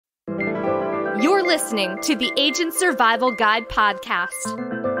listening to the Agent Survival Guide podcast,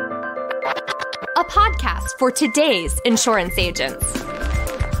 a podcast for today's insurance agents.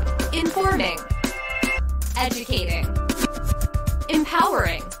 Informing, educating,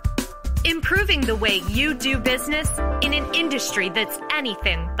 empowering, improving the way you do business in an industry that's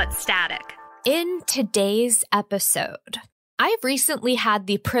anything but static. In today's episode, I've recently had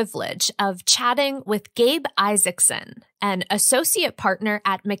the privilege of chatting with Gabe Isaacson, an associate partner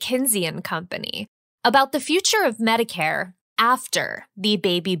at McKinsey & Company, about the future of Medicare after the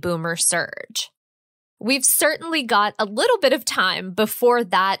baby boomer surge. We've certainly got a little bit of time before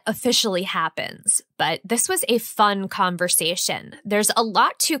that officially happens, but this was a fun conversation. There's a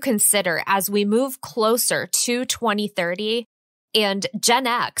lot to consider as we move closer to 2030 and Gen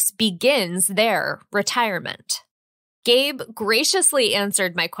X begins their retirement. Gabe graciously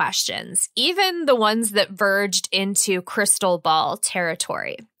answered my questions, even the ones that verged into crystal ball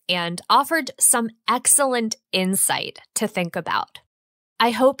territory, and offered some excellent insight to think about.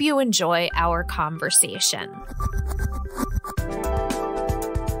 I hope you enjoy our conversation.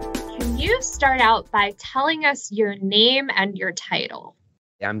 Can you start out by telling us your name and your title?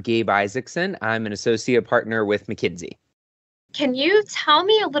 I'm Gabe Isaacson. I'm an associate partner with McKinsey. Can you tell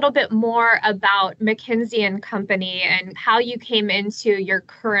me a little bit more about McKinsey & Company and how you came into your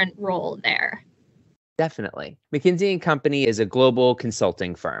current role there? Definitely. McKinsey & Company is a global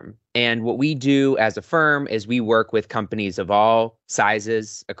consulting firm. And what we do as a firm is we work with companies of all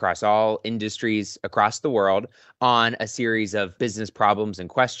sizes across all industries across the world on a series of business problems and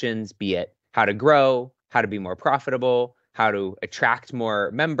questions, be it how to grow, how to be more profitable, how to attract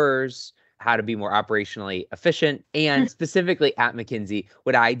more members, how to be more operationally efficient. And specifically at McKinsey,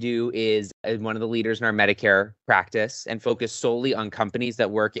 what I do is one of the leaders in our Medicare practice and focus solely on companies that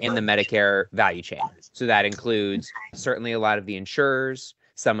work in the Medicare value chain. So that includes certainly a lot of the insurers,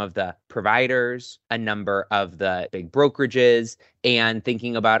 some of the providers, a number of the big brokerages, and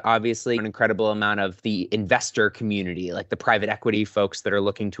thinking about obviously an incredible amount of the investor community, like the private equity folks that are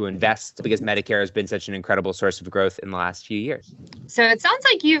looking to invest, because Medicare has been such an incredible source of growth in the last few years. So it sounds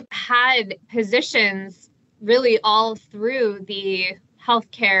like you've had positions really all through the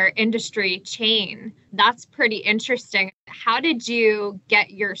healthcare industry chain. That's pretty interesting. How did you get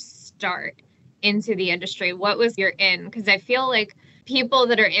your start into the industry? What was your in? Because I feel like people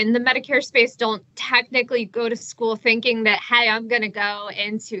that are in the Medicare space don't technically go to school thinking that, hey, I'm going to go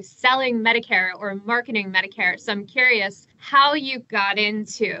into selling Medicare or marketing Medicare. So I'm curious how you got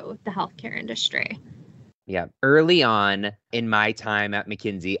into the healthcare industry. Yeah. Early on in my time at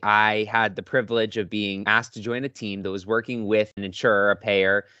McKinsey, I had the privilege of being asked to join a team that was working with an insurer, a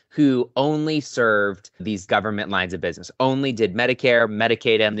payer, who only served these government lines of business, only did Medicare,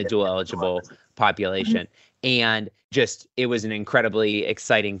 Medicaid, and the dual eligible population. And just, it was an incredibly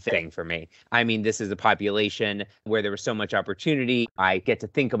exciting thing for me. I mean, this is a population where there was so much opportunity. I get to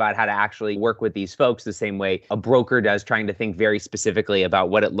think about how to actually work with these folks the same way a broker does, trying to think very specifically about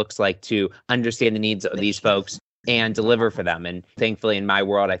what it looks like to understand the needs of these folks and deliver for them. And thankfully, in my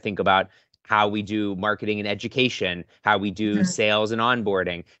world, I think about how we do marketing and education, how we do sales and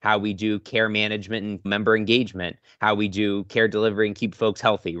onboarding, how we do care management and member engagement, how we do care delivery and keep folks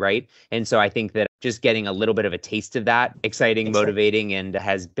healthy, right? And so I think that just getting a little bit of a taste of that, exciting, motivating, and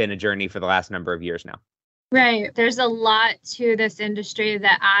has been a journey for the last number of years now. Right. There's a lot to this industry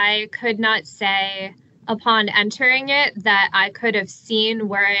that I could not say upon entering it that I could have seen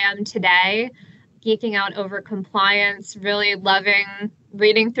where I am today, geeking out over compliance, really loving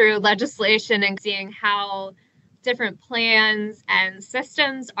reading through legislation and seeing how different plans and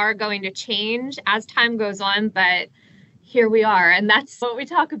systems are going to change as time goes on. But here we are. And that's what we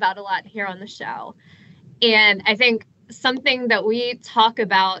talk about a lot here on the show. And I think something that we talk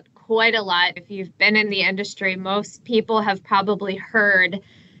about quite a lot, if you've been in the industry, most people have probably heard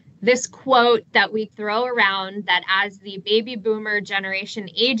this quote that we throw around that as the baby boomer generation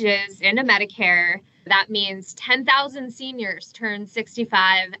ages into Medicare, that means 10,000 seniors turn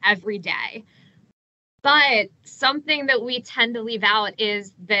 65 every day. But something that we tend to leave out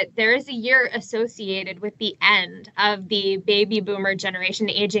is that there is a year associated with the end of the baby boomer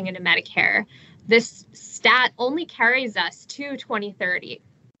generation aging into Medicare. This stat only carries us to 2030.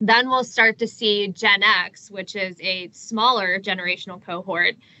 Then we'll start to see Gen X, which is a smaller generational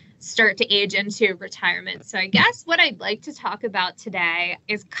cohort, start to age into retirement. So I guess what I'd like to talk about today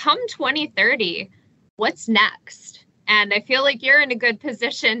is come 2030, what's next? And I feel like you're in a good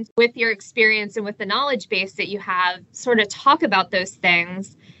position with your experience and with the knowledge base that you have, sort of talk about those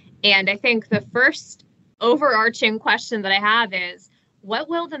things. And I think the first overarching question that I have is, what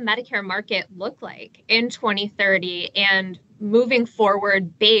will the Medicare market look like in 2030 and moving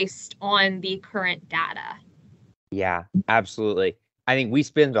forward based on the current data? Yeah, absolutely. I think we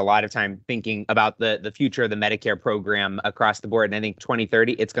spend a lot of time thinking about the future of the Medicare program across the board. And I think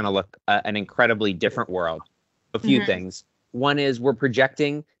 2030, it's going to look an incredibly different world. A few things. One is we're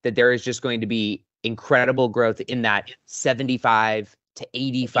projecting that there is just going to be incredible growth in that 75 to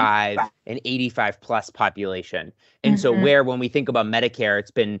 85 and 85 plus population. And so where when we think about Medicare,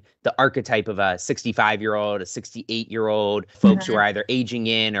 it's been the archetype of a 65-year-old, a 68-year-old, folks who are either aging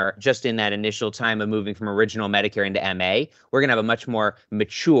in or just in that initial time of moving from original Medicare into MA. We're going to have a much more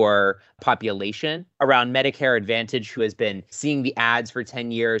mature population around Medicare Advantage who has been seeing the ads for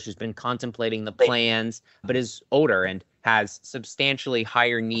 10 years, who's been contemplating the plans, but is older and has substantially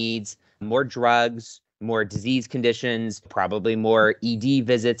higher needs, more drugs, more disease conditions, probably more ED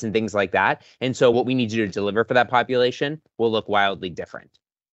visits and things like that. And so what we need to do to deliver for that population will look wildly different.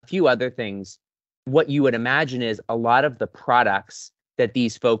 A few other things, what you would imagine is a lot of the products that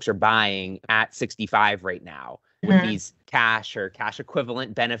these folks are buying at 65 right now with these cash or cash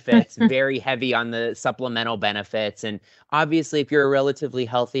equivalent benefits, very heavy on the supplemental benefits. And obviously, if you're relatively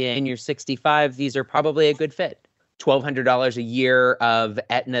healthy and you're 65, these are probably a good fit. $1,200 a year of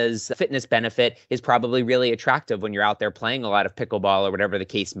Aetna's fitness benefit is probably really attractive when you're out there playing a lot of pickleball or whatever the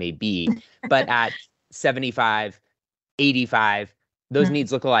case may be. But at 75, 85, those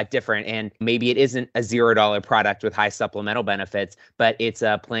needs look a lot different. And maybe it isn't a $0 product with high supplemental benefits, but it's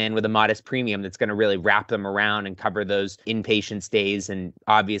a plan with a modest premium that's going to really wrap them around and cover those inpatient stays and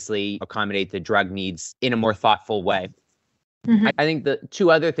obviously accommodate the drug needs in a more thoughtful way. I think the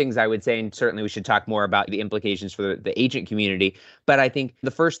two other things I would say, and certainly we should talk more about the implications for the agent community, but I think the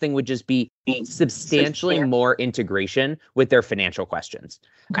first thing would just be substantially more integration with their financial questions.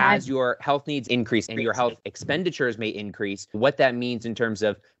 As your health needs increase and your health expenditures may increase, what that means in terms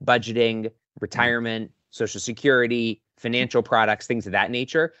of budgeting, retirement, Social Security, financial products, things of that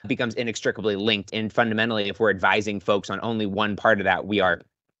nature becomes inextricably linked. And fundamentally, if we're advising folks on only one part of that, we are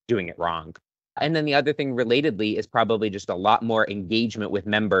doing it wrong. And then the other thing relatedly is probably just a lot more engagement with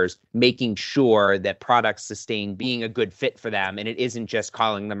members, making sure that products sustain being a good fit for them. And it isn't just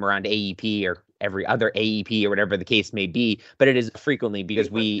calling them around AEP or every other AEP or whatever the case may be, but it is frequently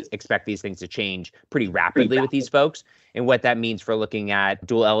because we expect these things to change pretty rapidly with these folks. And what that means for looking at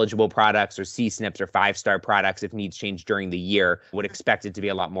dual eligible products or C-SNPs or 5-star products, if needs change during the year, would expect it to be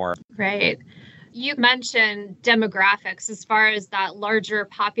a lot more. Right. You mentioned demographics as far as that larger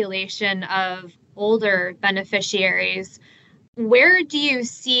population of older beneficiaries. Where do you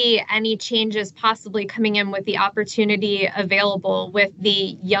see any changes possibly coming in with the opportunity available with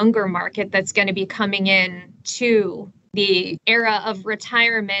the younger market that's going to be coming in to the era of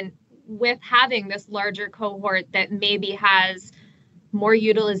retirement with having this larger cohort that maybe has more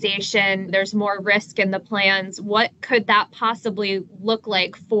utilization, there's more risk in the plans? What could that possibly look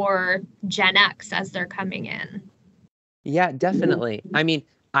like for Gen X as they're coming in? Yeah, definitely. I mean,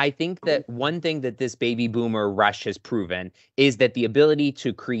 I think that one thing that this baby boomer rush has proven is that the ability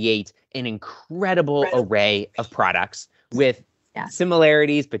to create an incredible array of products with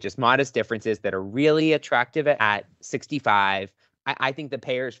similarities, but just modest differences that are really attractive at 65. I think the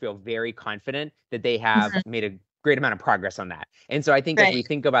payers feel very confident that they have made a great amount of progress on that. And so I think as we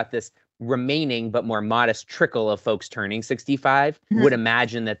think about this remaining but more modest trickle of folks turning 65, would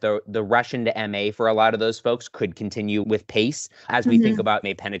imagine that the rush into MA for a lot of those folks could continue with pace as we think about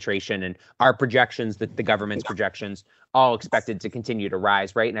MA penetration and our projections, the government's projections, all expected to continue to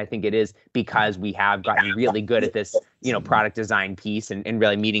rise, right? And I think it is because we have gotten really good at this, product design piece and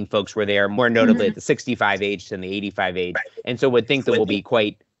really meeting folks where they are more notably at the 65 age than the 85 age. And so would think that we'll be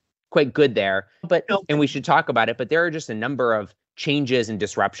quite good there. And we should talk about it, but there are just a number of changes and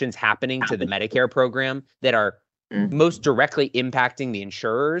disruptions happening to the Medicare program that are most directly impacting the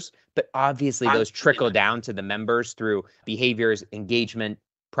insurers, but obviously those trickle down to the members through behaviors, engagement,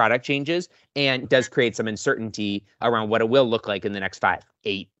 product changes, and does create some uncertainty around what it will look like in the next 5,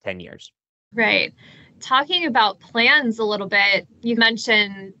 8, 10 years. Right. Talking about plans a little bit, you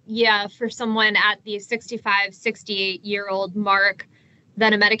mentioned, for someone at the 65, 68-year-old mark,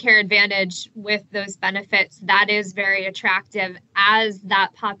 then a Medicare Advantage with those benefits, that is very attractive. As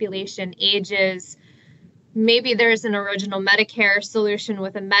that population ages, maybe there's an original Medicare solution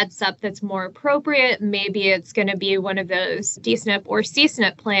with a MedSup that's more appropriate. Maybe it's going to be one of those D-SNP or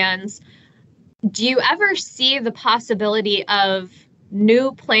C-SNP plans. Do you ever see the possibility of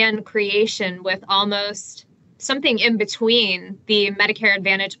new plan creation with almost something in between the Medicare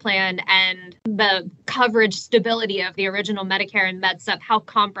Advantage plan and the coverage stability of the original Medicare and MedSup, how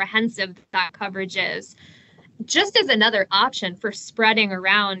comprehensive that coverage is? just as another option for spreading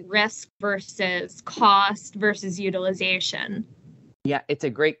around risk versus cost versus utilization? Yeah, it's a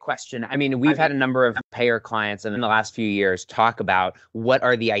great question. I mean, we've had a number of payer clients in the last few years talk about what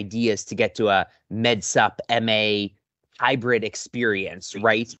are the ideas to get to a MedSup MA hybrid experience,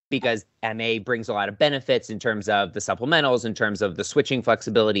 right? Because MA brings a lot of benefits in terms of the supplementals, in terms of the switching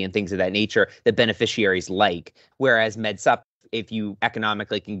flexibility and things of that nature that beneficiaries like. Whereas MedSup, if you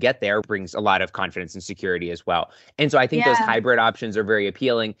economically can get there, brings a lot of confidence and security as well. And so I think those hybrid options are very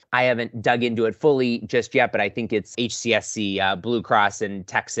appealing. I haven't dug into it fully just yet, but I think it's HCSC, Blue Cross in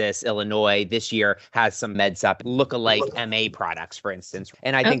Texas, Illinois this year has some MedSup lookalike MA products, for instance.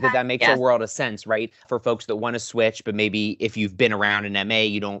 And I think that makes a world of sense, right? For folks that want to switch, but maybe if you've been around in MA,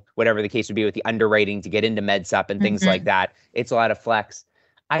 you don't, whatever the case would be with the underwriting to get into MedSup and things like that, it's a lot of flex.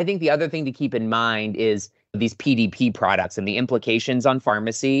 I think the other thing to keep in mind is these PDP products and the implications on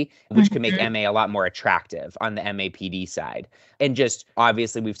pharmacy, which can make MA a lot more attractive on the MAPD side. And just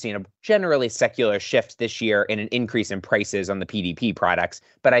obviously, we've seen a generally secular shift this year and an increase in prices on the PDP products.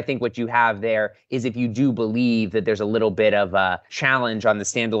 But I think what you have there is if you do believe that there's a little bit of a challenge on the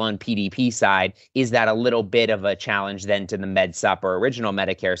standalone PDP side, is that a little bit of a challenge then to the MedSup or original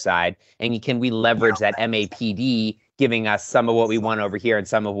Medicare side? And can we leverage that MAPD giving us some of what we want over here and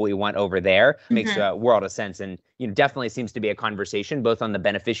some of what we want over there? Makes a world of sense. And definitely seems to be a conversation both on the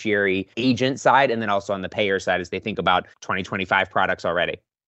beneficiary agent side and then also on the payer side as they think about 2025 products already.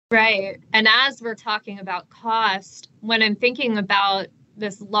 Right. And as we're talking about cost, when I'm thinking about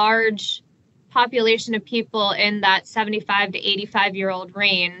this large population of people in that 75 to 85-year-old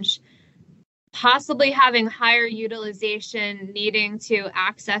range, possibly having higher utilization, needing to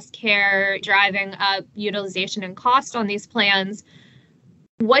access care, driving up utilization and cost on these plans,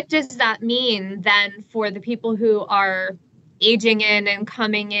 what does that mean then for the people who are aging in and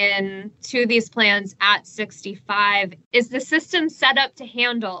coming in to these plans at 65? Is the system set up to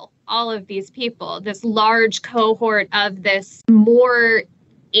handle all of these people, this large cohort of this more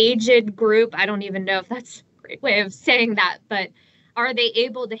aged group? I don't even know if that's a great way of saying that, but are they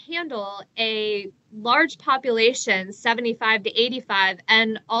able to handle a large population, 75 to 85,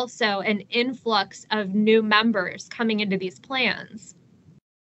 and also an influx of new members coming into these plans?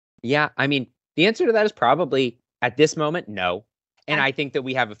 Yeah, I mean, the answer to that is probably at this moment, no. And I think that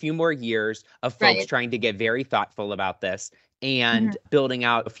we have a few more years of folks trying to get very thoughtful about this and building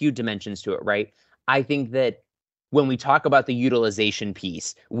out a few dimensions to it, right? I think that when we talk about the utilization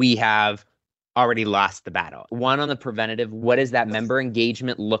piece, we have already lost the battle. One, on the preventative, what does that member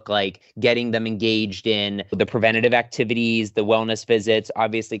engagement look like? Getting them engaged in the preventative activities, the wellness visits,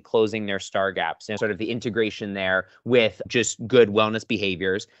 obviously closing their star gaps and sort of the integration there with just good wellness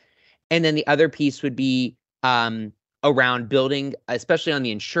behaviors. And then the other piece would be around building, especially on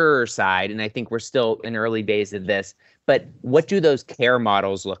the insurer side, and I think we're still in early days of this, but what do those care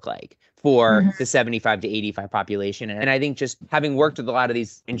models look like for the 75 to 85 population? And I think just having worked with a lot of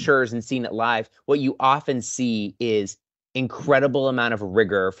these insurers and seen it live, what you often see is incredible amount of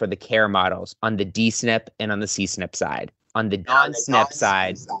rigor for the care models on the D-SNP and on the C-SNP side. On the non-SNP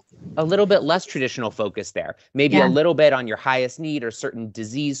side, a little bit less traditional focus there, maybe a little bit on your highest need or certain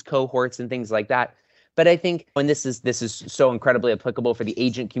disease cohorts and things like that. But I think when this is so incredibly applicable for the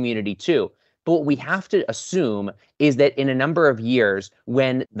agent community too. But what we have to assume is that in a number of years,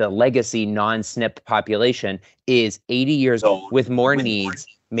 when the legacy non-SNP population is 80 years old with more needs,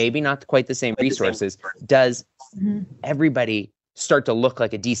 maybe not quite the same resources, does everybody start to look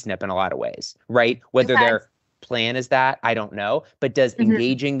like a D-SNP in a lot of ways, right? Whether their plan is that, I don't know, but does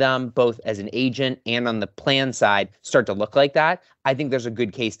engaging them both as an agent and on the plan side start to look like that? I think there's a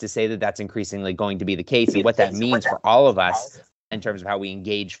good case to say that that's increasingly going to be the case, and what that means for all of us in terms of how we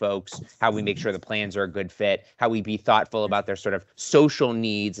engage folks, how we make sure the plans are a good fit, how we be thoughtful about their sort of social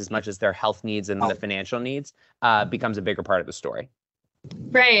needs as much as their health needs and the financial needs becomes a bigger part of the story.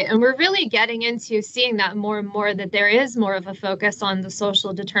 Right. And we're really getting into seeing that more and more, that there is more of a focus on the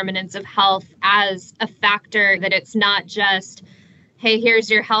social determinants of health as a factor, that it's not just, hey, here's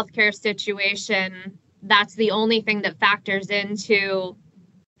your healthcare situation. That's the only thing that factors into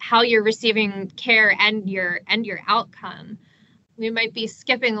how you're receiving care and your outcome. We might be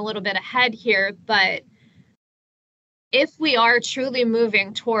skipping a little bit ahead here, but if we are truly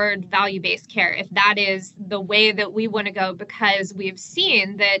moving toward value-based care, if that is the way that we want to go, because we've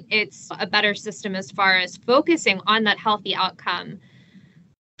seen that it's a better system as far as focusing on that healthy outcome,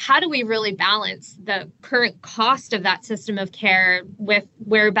 how do we really balance the current cost of that system of care with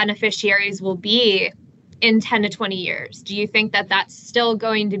where beneficiaries will be in 10 to 20 years? Do you think that that's still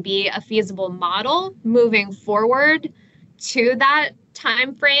going to be a feasible model moving forward to that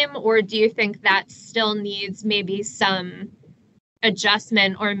time frame, or do you think that still needs maybe some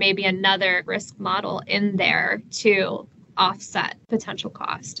adjustment or maybe another risk model in there to offset potential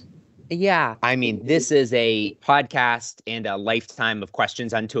cost? Yeah. I mean, this is a podcast and a lifetime of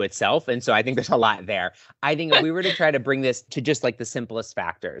questions unto itself. And so I think there's a lot there. I think if we were to try to bring this to just like the simplest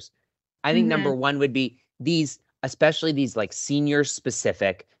factors, I think number one would be these, especially these like senior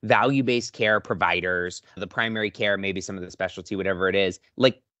specific value-based care providers, the primary care, maybe some of the specialty, whatever it is,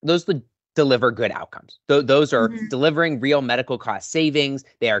 like those would deliver good outcomes. Those are delivering real medical cost savings.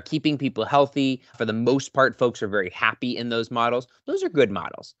 They are keeping people healthy. For the most part, folks are very happy in those models. Those are good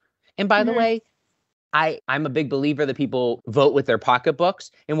models. And by the way, I'm a big believer that people vote with their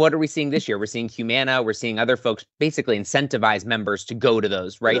pocketbooks. And what are we seeing this year? We're seeing Humana. We're seeing other folks basically incentivize members to go to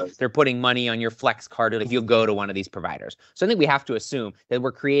those, right? They're putting money on your flex card if you'll go to one of these providers. So I think we have to assume that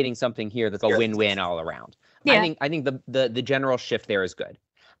we're creating something here that's a win-win all around. Yeah. I think the general shift there is good.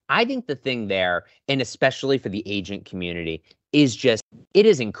 I think the thing there, and especially for the agent community, is just it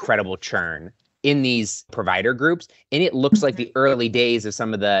is incredible churn in these provider groups. And it looks like the early days of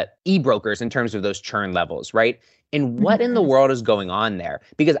some of the e-brokers in terms of those churn levels, right? And what in the world is going on there?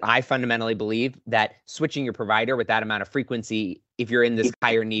 Because I fundamentally believe that switching your provider with that amount of frequency, if you're in this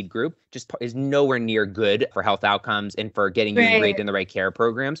higher need group, just is nowhere near good for health outcomes and for getting you engaged in the right care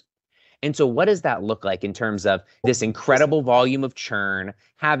programs. And so what does that look like in terms of this incredible volume of churn,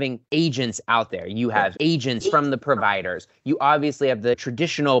 having agents out there? You have agents from the providers. You obviously have the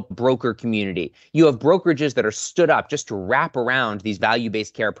traditional broker community. You have brokerages that are stood up just to wrap around these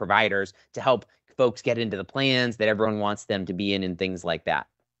value-based care providers to help folks get into the plans that everyone wants them to be in and things like that.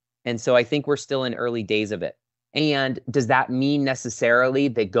 And so I think we're still in early days of it. And does that mean necessarily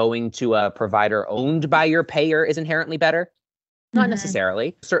that going to a provider owned by your payer is inherently better? Not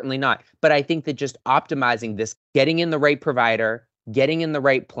necessarily, certainly not. But I think that just optimizing this, getting in the right provider, getting in the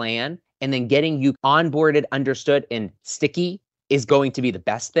right plan, and then getting you onboarded, understood, and sticky is going to be the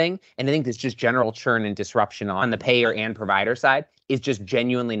best thing. And I think this just general churn and disruption on the payer and provider side is just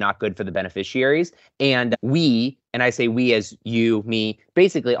genuinely not good for the beneficiaries. And we, and I say we as you, me,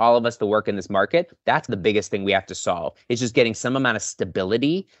 basically all of us that work in this market, that's the biggest thing we have to solve. It's just getting some amount of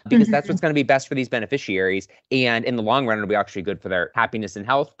stability because that's what's going to be best for these beneficiaries. And in the long run, it'll be actually good for their happiness and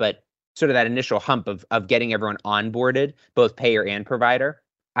health. But sort of that initial hump of getting everyone onboarded, both payer and provider,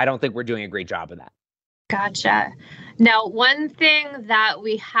 I don't think we're doing a great job of that. Gotcha. Now, one thing that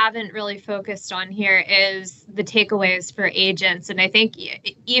we haven't really focused on here is the takeaways for agents. And I think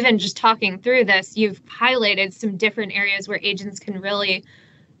even just talking through this, you've highlighted some different areas where agents can really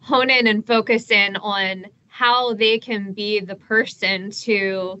hone in and focus in on how they can be the person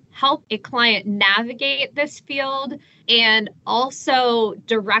to help a client navigate this field and also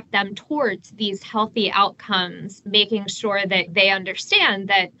direct them towards these healthy outcomes, making sure that they understand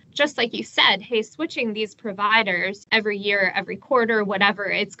that, just like you said, hey, switching these providers every year, every quarter, whatever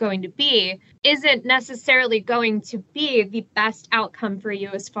it's going to be, isn't necessarily going to be the best outcome for you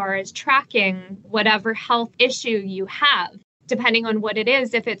as far as tracking whatever health issue you have. Depending on what it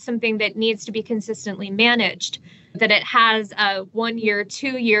is, if it's something that needs to be consistently managed, that it has a 1 year,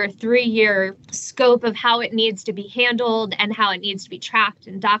 2 year, 3 year scope of how it needs to be handled and how it needs to be tracked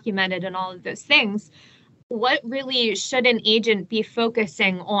and documented and all of those things. What really should an agent be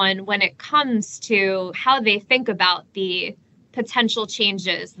focusing on when it comes to how they think about the potential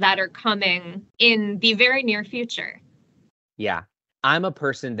changes that are coming in the very near future? Yeah. I'm a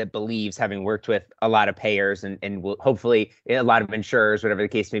person that believes, having worked with a lot of payers and will hopefully a lot of insurers, whatever the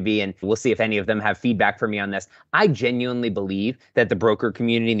case may be, and we'll see if any of them have feedback for me on this. I genuinely believe that the broker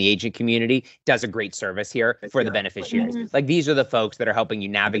community and the agent community does a great service here for the beneficiaries. Like these are the folks that are helping you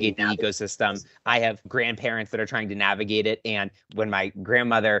navigate the ecosystem. I have grandparents that are trying to navigate it. And when my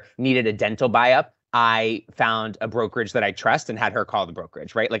grandmother needed a dental buy-up, I found a brokerage that I trust and had her call the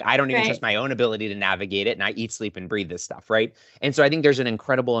brokerage, right? Like I don't even trust my own ability to navigate it, and I eat, sleep, and breathe this stuff, right? And so I think there's an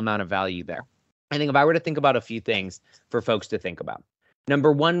incredible amount of value there. I think if I were to think about a few things for folks to think about,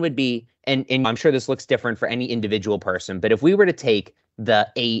 number one would be, and I'm sure this looks different for any individual person, but if we were to take the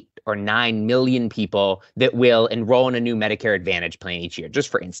 8 or 9 million people that will enroll in a new Medicare Advantage plan each year, just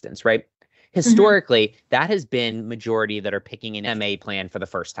for instance, right? Historically, that has been majority that are picking an MA plan for the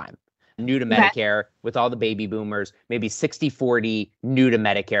first time. New to Medicare with all the baby boomers, maybe 60-40 new to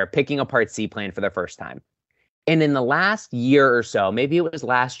Medicare, picking a Part C plan for the first time. And in the last year or so, maybe it was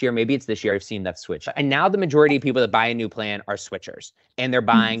last year, maybe it's this year, I've seen that switch. And now the majority of people that buy a new plan are switchers, and they're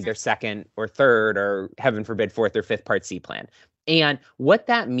buying their second or third or heaven forbid, fourth or fifth Part C plan. And what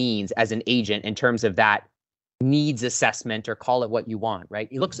that means as an agent in terms of that needs assessment, or call it what you want, right?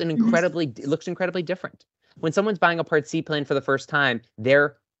 It looks incredibly different. When someone's buying a Part C plan for the first time,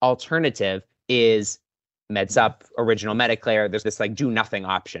 their alternative is MedSup, Original Medicare. There's this like do nothing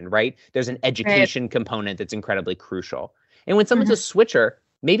option, right? There's an education component that's incredibly crucial. And when someone's a switcher,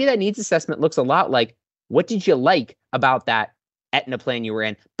 maybe that needs assessment looks a lot like, what did you like about that Aetna plan you were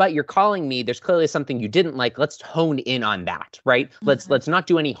in? But you're calling me, there's clearly something you didn't like. Let's hone in on that, right? Let's not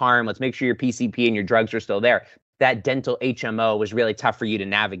do any harm. Let's make sure your PCP and your drugs are still there. That dental HMO was really tough for you to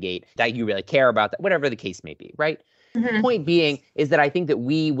navigate, that you really care about, that, whatever the case may be, right? Point being is that I think that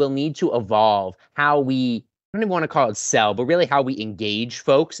we will need to evolve how we, I don't even want to call it sell, but really how we engage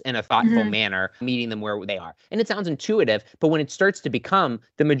folks in a thoughtful manner, meeting them where they are. And it sounds intuitive, but when it starts to become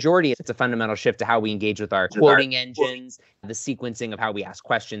the majority, it's a fundamental shift to how we engage with our quoting engines, the sequencing of how we ask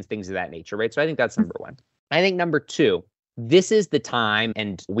questions, things of that nature, right? So I think that's number one. I think number two, this is the time,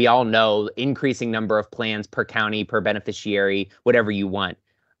 and we all know increasing number of plans per county, per beneficiary, whatever you want.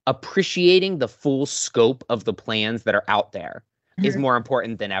 Appreciating the full scope of the plans that are out there is more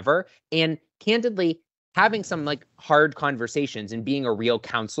important than ever. And candidly, having some like hard conversations and being a real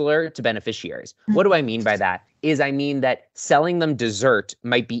counselor to beneficiaries. What do I mean by that? I mean that selling them dessert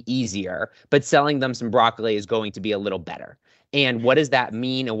might be easier, but selling them some broccoli is going to be a little better. And what does that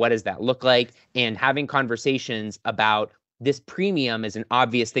mean? And what does that look like? And having conversations about this premium is an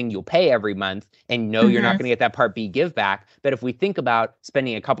obvious thing you'll pay every month, and no, you're not going to get that Part B give back. But if we think about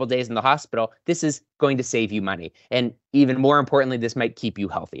spending a couple days in the hospital, this is going to save you money. And even more importantly, this might keep you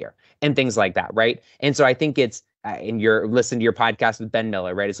healthier and things like that, right? And so I think it's, and you're listening to your podcast with Ben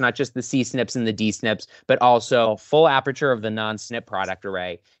Miller, right? It's not just the C SNPs and the D SNPs, but also full aperture of the non-SNP product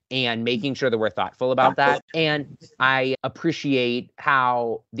array and making sure that we're thoughtful about that. And I appreciate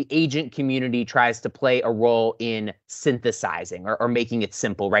how the agent community tries to play a role in synthesizing or making it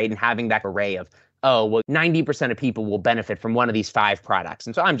simple, right? And having that array of, oh, well, 90% of people will benefit from one of these 5 products.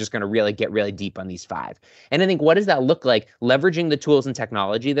 And so I'm just going to get really deep on these 5. And I think, what does that look like? Leveraging the tools and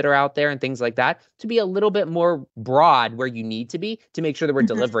technology that are out there and things like that to be a little bit more broad where you need to be to make sure that we're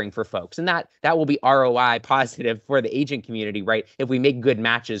delivering for folks. And that will be ROI positive for the agent community, right? If we make good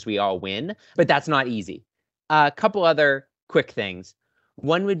matches, we all win. But that's not easy. A couple other quick things.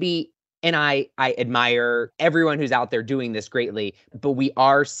 One would be, and I admire everyone who's out there doing this greatly, but we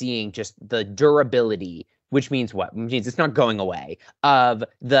are seeing just the durability, which means what? Which means it's not going away, of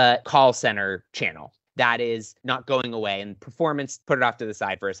the call center channel. That is not going away. And performance, put it off to the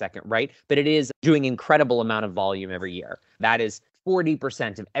side for a second, right? But it is doing incredible amount of volume every year. That is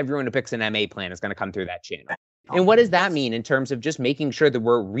 40% of everyone who picks an MA plan is going to come through that channel. And what does that mean in terms of just making sure that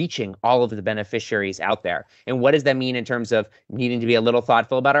we're reaching all of the beneficiaries out there? And what does that mean in terms of needing to be a little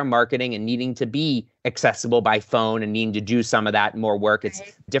thoughtful about our marketing and needing to be accessible by phone and needing to do some of that more work? It's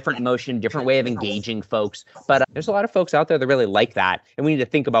different motion, different way of engaging folks. But there's a lot of folks out there that really like that. And we need to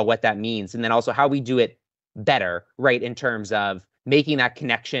think about what that means. And then also how we do it better, right? In terms of making that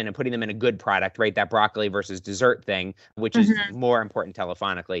connection and putting them in a good product, right? That broccoli versus dessert thing, which is more important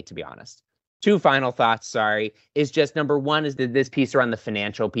telephonically, to be honest. 2 final thoughts, is just number one is this piece around the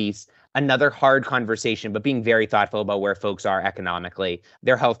financial piece, another hard conversation, but being very thoughtful about where folks are economically,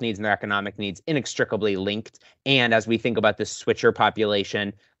 their health needs and their economic needs inextricably linked. And as we think about the switcher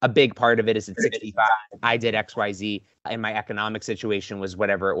population, a big part of it is at 65, I did XYZ and my economic situation was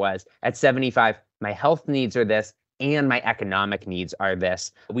whatever it was. At 75, my health needs are this and my economic needs are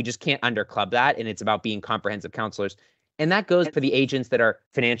this. We just can't underclub that. And it's about being comprehensive counselors. And that goes for the agents that are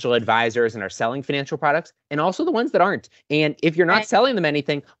financial advisors and are selling financial products, and also the ones that aren't. And if you're not selling them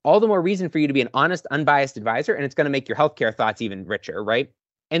anything, all the more reason for you to be an honest, unbiased advisor, and it's going to make your healthcare thoughts even richer, right?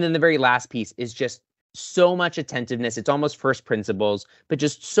 And then the very last piece is just so much attentiveness. It's almost first principles, but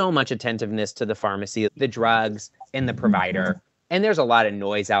just so much attentiveness to the pharmacy, the drugs, and the provider. And there's a lot of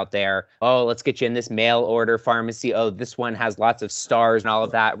noise out there. Oh, let's get you in this mail order pharmacy. Oh, this one has lots of stars and all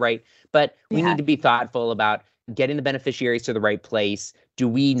of that, right? But we need to be thoughtful about getting the beneficiaries to the right place. Do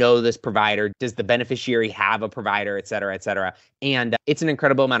we know this provider? Does the beneficiary have a provider, et cetera, et cetera? And it's an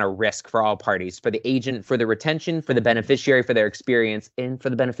incredible amount of risk for all parties, for the agent, for the retention, for the beneficiary, for their experience, and for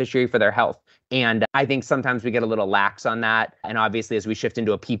the beneficiary, for their health. And I think sometimes we get a little lax on that. And obviously, as we shift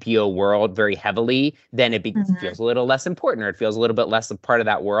into a PPO world very heavily, then it feels a little less important, or it feels a little bit less a part of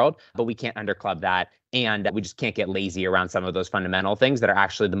that world. But we can't underclub that. And we just can't get lazy around some of those fundamental things that are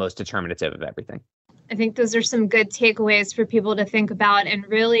actually the most determinative of everything. I think those are some good takeaways for people to think about, and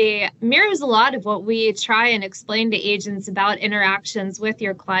really mirrors a lot of what we try and explain to agents about interactions with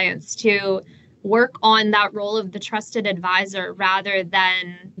your clients, to work on that role of the trusted advisor rather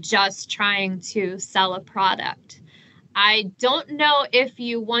than just trying to sell a product. I don't know if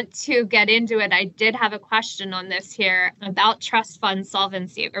you want to get into it. I did have a question on this here about trust fund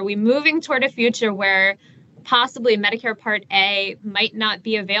solvency. Are we moving toward a future where possibly Medicare Part A might not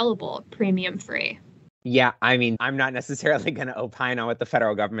be available premium free. Yeah, I mean, I'm not necessarily going to opine on what the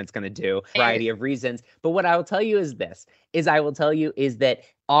federal government's going to do, a variety of reasons. But what I will tell you is this, is that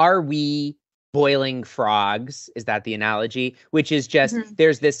are we boiling frogs? Is that the analogy? Which is just,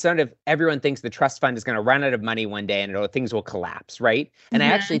 there's this sort of, everyone thinks the trust fund is going to run out of money one day and things will collapse, right? And I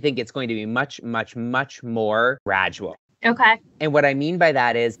actually think it's going to be much, much, much more gradual. Okay. And what I mean by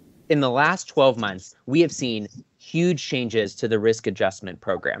that is, in the last 12 months, we have seen huge changes to the risk adjustment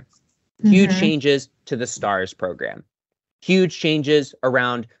program. Huge changes to the STARS program. Huge changes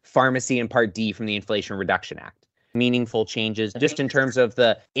around pharmacy and Part D from the Inflation Reduction Act. Meaningful changes just in terms of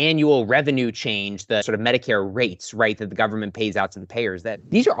the annual revenue change, the sort of Medicare rates, right, that the government pays out to the payers. That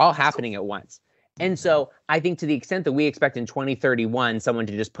these are all happening at once. And so I think to the extent that we expect in 2031 someone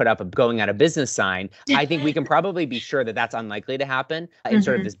to just put up a going out of business sign, I think we can probably be sure that that's unlikely to happen in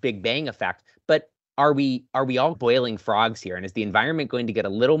sort of this big bang effect. But are we all boiling frogs here? And is the environment going to get a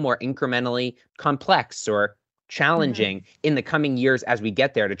little more incrementally complex or challenging in the coming years as we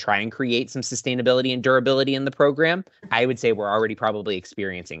get there to try and create some sustainability and durability in the program? I would say we're already probably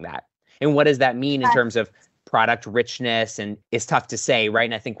experiencing that. And what does that mean in terms of product richness? And it's tough to say, right?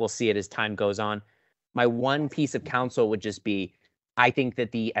 And I think we'll see it as time goes on. My one piece of counsel would just be, I think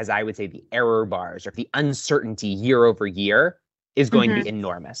that as I would say, the error bars or the uncertainty year over year is going to be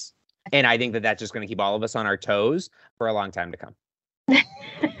enormous. And I think that that's just going to keep all of us on our toes for a long time to come.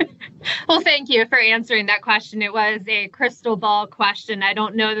 Well, thank you for answering that question. It was a crystal ball question. I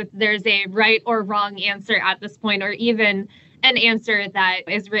don't know that there's a right or wrong answer at this point, or even an answer that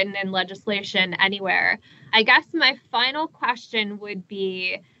is written in legislation anywhere. I guess my final question would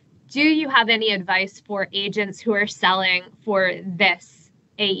be, do you have any advice for agents who are selling for this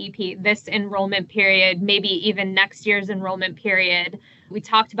AEP, this enrollment period, maybe even next year's enrollment period? We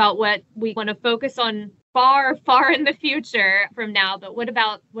talked about what we want to focus on far, far in the future from now, but what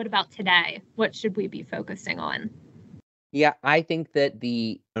about today? What should we be focusing on? Yeah, I think that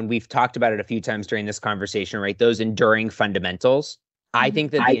and we've talked about it a few times during this conversation, right? Those enduring fundamentals. I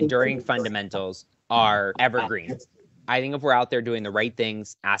think that the enduring fundamentals are evergreen. I think if we're out there doing the right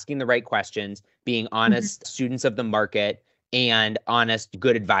things, asking the right questions, being honest students of the market and honest,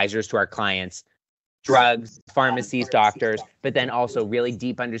 good advisors to our clients, drugs, pharmacies, doctors, but then also really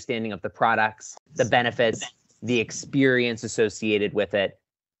deep understanding of the products, the benefits, the experience associated with it.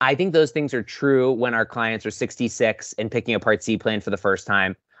 I think those things are true when our clients are 66 and picking a Part C plan for the first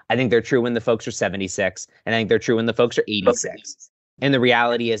time. I think they're true when the folks are 76, and I think they're true when the folks are 86. And the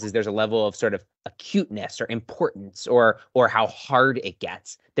reality is there's a level of sort of acuteness or importance or how hard it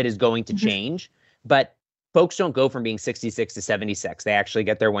gets that is going to change. But folks don't go from being 66 to 76. They actually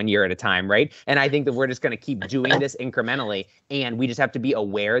get there 1 year at a time, right? And I think that we're just going to keep doing this incrementally. And we just have to be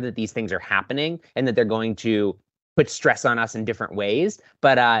aware that these things are happening and that they're going to put stress on us in different ways.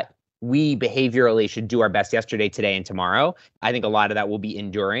 But we behaviorally should do our best yesterday, today, and tomorrow. I think a lot of that will be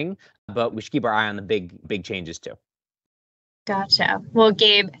enduring, but we should keep our eye on the big changes too. Gotcha. Well,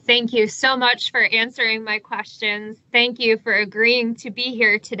 Gabe, thank you so much for answering my questions. Thank you for agreeing to be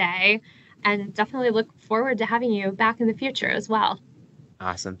here today. And definitely look forward to having you back in the future as well.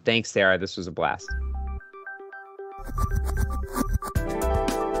 Awesome. Thanks, Sarah. This was a blast.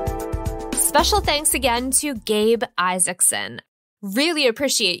 Special thanks again to Gabe Isaacson. Really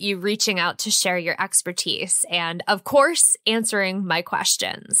appreciate you reaching out to share your expertise and, of course, answering my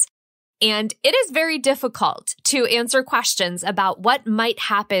questions. And it is very difficult to answer questions about what might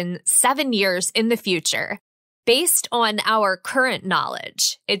happen 7 years in the future. Based on our current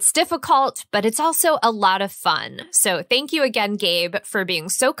knowledge. It's difficult, but it's also a lot of fun. So thank you again, Gabe, for being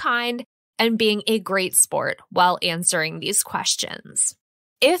so kind and being a great sport while answering these questions.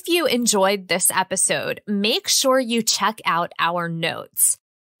 If you enjoyed this episode, make sure you check out our notes.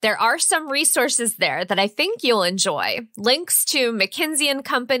 There are some resources there that I think you'll enjoy. Links to McKinsey &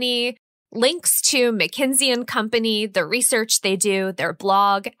 Company, the research they do, their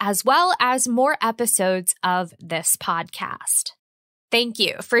blog, as well as more episodes of this podcast. Thank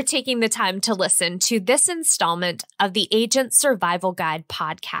you for taking the time to listen to this installment of the Agent Survival Guide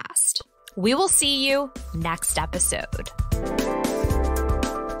podcast. We will see you next episode.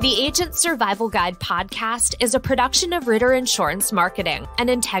 The Agent Survival Guide podcast is a production of Ritter Insurance Marketing, an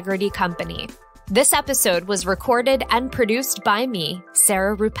integrity company. This episode was recorded and produced by me,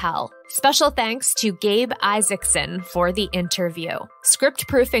 Sarah Ruppel. Special thanks to Gabe Isaacson for the interview. Script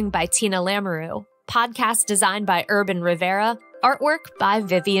proofing by Tina Lamoureux. Podcast design by Urban Rivera. Artwork by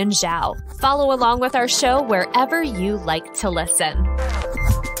Vivian Zhao. Follow along with our show wherever you like to listen.